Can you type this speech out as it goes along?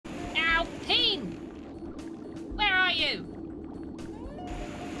you!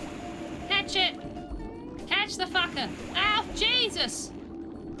 Catch it! Catch the fucker! Ow, Jesus!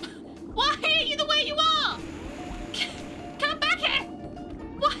 Why are you the way you are? Come back here!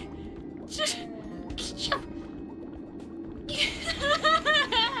 What?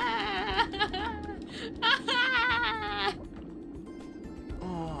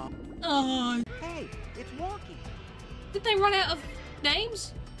 Oh. Hey, it's Wonky. Did they run out of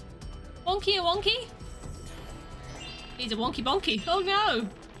names? Wonky a Wonky? He's a Wonky Bonky. Oh no!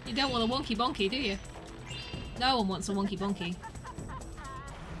 You don't want a Wonky Bonky, do you? No one wants a Wonky Bonky.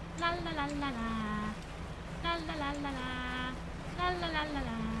 La la la la la. La la la la la. La la la la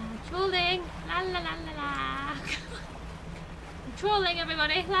la. Trolling. La la la la la. I'm trolling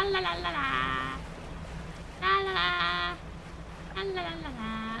everybody. La la la la la. La la la. La la la la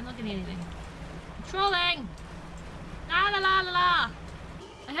la. I'm not getting anything. I'm trolling. La la la la la.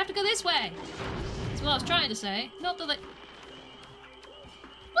 I have to go this way. That's what I was trying to say. Not that they...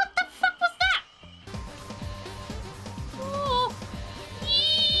 What the fuck was that? Oh.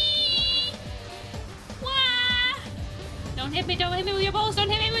 Yee. Wah. Don't hit me with your balls, don't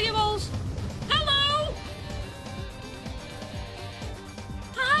hit me with your balls. Hello.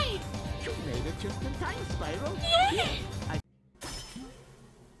 Hi. You made it just in time, Spyro. Yeah.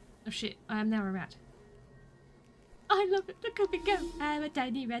 Oh shit, I am now a rat. I love it. Look at me go. I'm a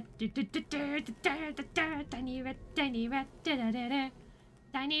tiny rat. Tiny rat, tiny rat.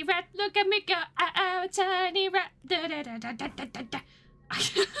 Tiny rat, look at me go. I'm a tiny rat.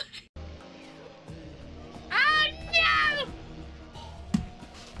 Oh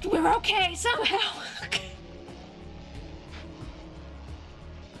no! We're okay somehow.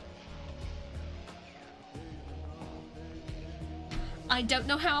 I don't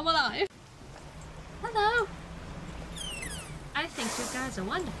know how I'm alive. Hello. I think you guys are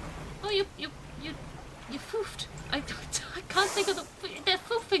wonderful. Oh, you foofed. I can't think of the. They're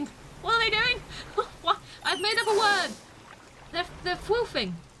foofing. What are they doing? What? I've made up a word. They're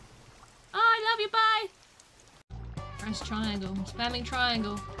foofing. Oh, I love you. Bye. Press triangle. I'm spamming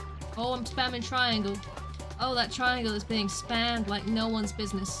triangle. Oh, I'm spamming triangle. Oh, that triangle is being spammed like no one's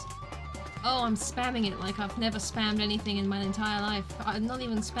business. Oh, I'm spamming it like I've never spammed anything in my entire life. Not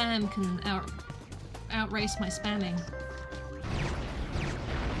even spam can outrace my spamming.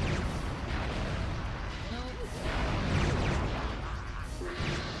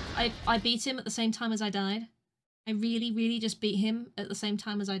 I beat him at the same time as I died. I really just beat him at the same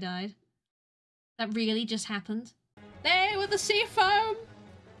time as I died. That really just happened. They were the sea foam!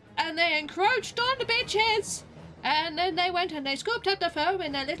 And they encroached on the bitches! And then they went and they scooped up the foam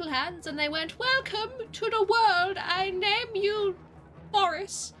in their little hands and they went, "Welcome to the world, I name you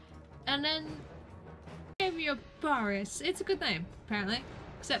Boris." And then name you Boris. It's a good name, apparently.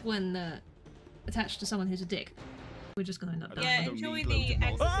 Except when attached to someone who's a dick. We're just gonna end up dying. Yeah, enjoy the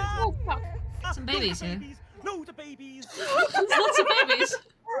exorcism. Oh, fuck. Some babies here. Loads of babies! Lots of babies!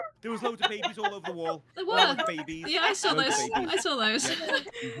 There was loads of babies all over the wall. There were! Loads of babies. Yeah, I saw those. I saw those.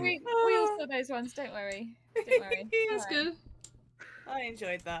 We all saw those ones, don't worry. Don't worry. That's good. I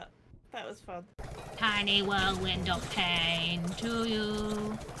enjoyed that. That was fun. Tiny whirlwind of pain to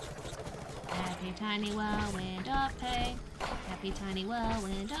you. Happy tiny whirlwind of pain. Happy tiny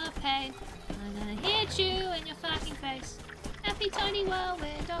whirlwind of pain. I'm gonna hit you in your fucking face. Happy tiny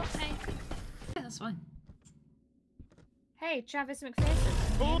whirlwind of pain. Yeah, that's fine. Hey, Travis McPherson.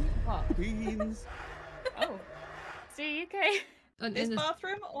 Oh, What? beans. Oh. See, UK. This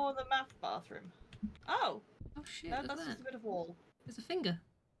bathroom or the math bathroom? Oh. Oh shit, No, look that's at just that. a bit of wall. There's a finger.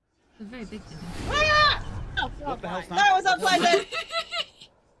 It's a very big finger. Ah! Oh, What the hell's that? that was unpleasant!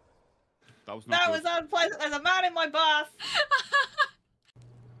 That was not That good. was unpleasant. There's a man in my bath.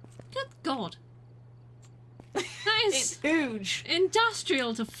 Good God. That is It's huge.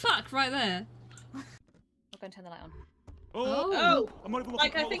 industrial to fuck right there. I'll go and turn the light on. Oh, Oh, I'm not even looking.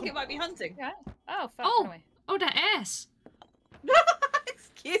 like I I'm think not it might be hunting. Yeah. Oh, fuck. Oh. Anyway. Oh, that ass.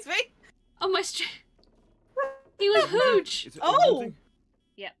 Excuse me. Oh, my he was huge. Is it Oh! hunting?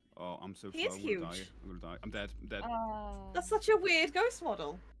 Yep. Oh, I'm so He slow. is I'm gonna die. huge. I'm gonna die. I'm dead. I'm dead. Oh. That's such a weird ghost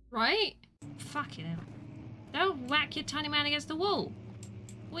model. Right? Fucking hell. Don't whack your tiny man against the wall.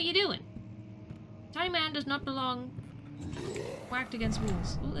 What are you doing? Tiny man does not belong whacked against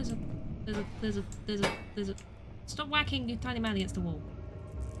walls. Oh, there's a... Stop whacking your tiny man against the wall.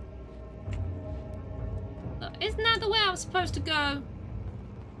 Look, isn't that the way I'm supposed to go?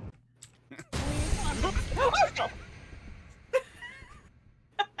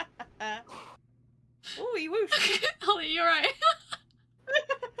 Oh, you whoosh. Holly, you're right.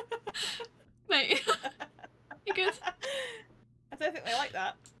 Mate. You good? I don't think they like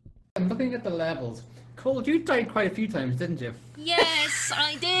that. I'm looking at the levels. Cole, you died quite a few times, didn't you? Yes,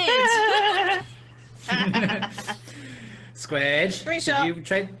 I did. Squidge, Screenshot. did you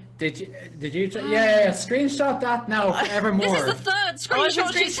try? Did you try? Yeah, screenshot that now forevermore. This is the third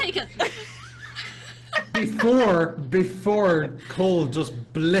screenshot she's taken. Before Cole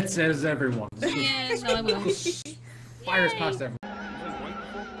just blitzes everyone. Yes, I will. Fires past everyone.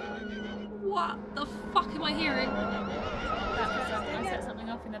 What the fuck am I hearing? I set something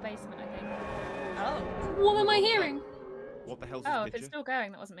off in the basement, I think. Oh. What am I hearing? What the hell's Oh, this if picture? it's still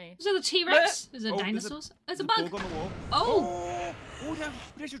going, that wasn't me. Is it the T-Rex? Is it Oh, dinosaurs? It's a There's bug. on the wall. Oh! Oh,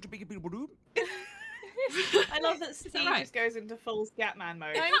 there's just a big room. I love that Steve right? just goes into full Scatman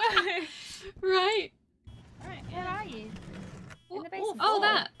mode. I know. Right. Right, where are you? In the basement. Oh,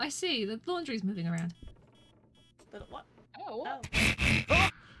 that! I see. The laundry's moving around. But what? Oh. Oh.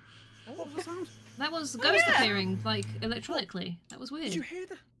 What was the sound? That was the ghost appearing, like, electronically. That was weird. Did you hear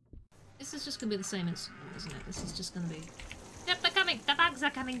that? This is just gonna be the same incident, isn't it? This is just gonna be... Yep, they're coming! The bugs are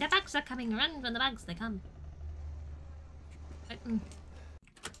coming! The bugs are coming! Run from the bugs! They come!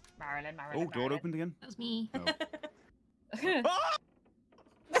 Marilyn. Oh, door opened again. That was me. Oh.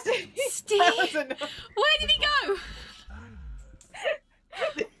 Steve! Where did he go?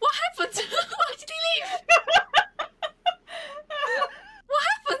 What happened? Why did he leave? What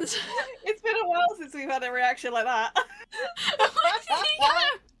happened? It's been a while since we've had a reaction like that.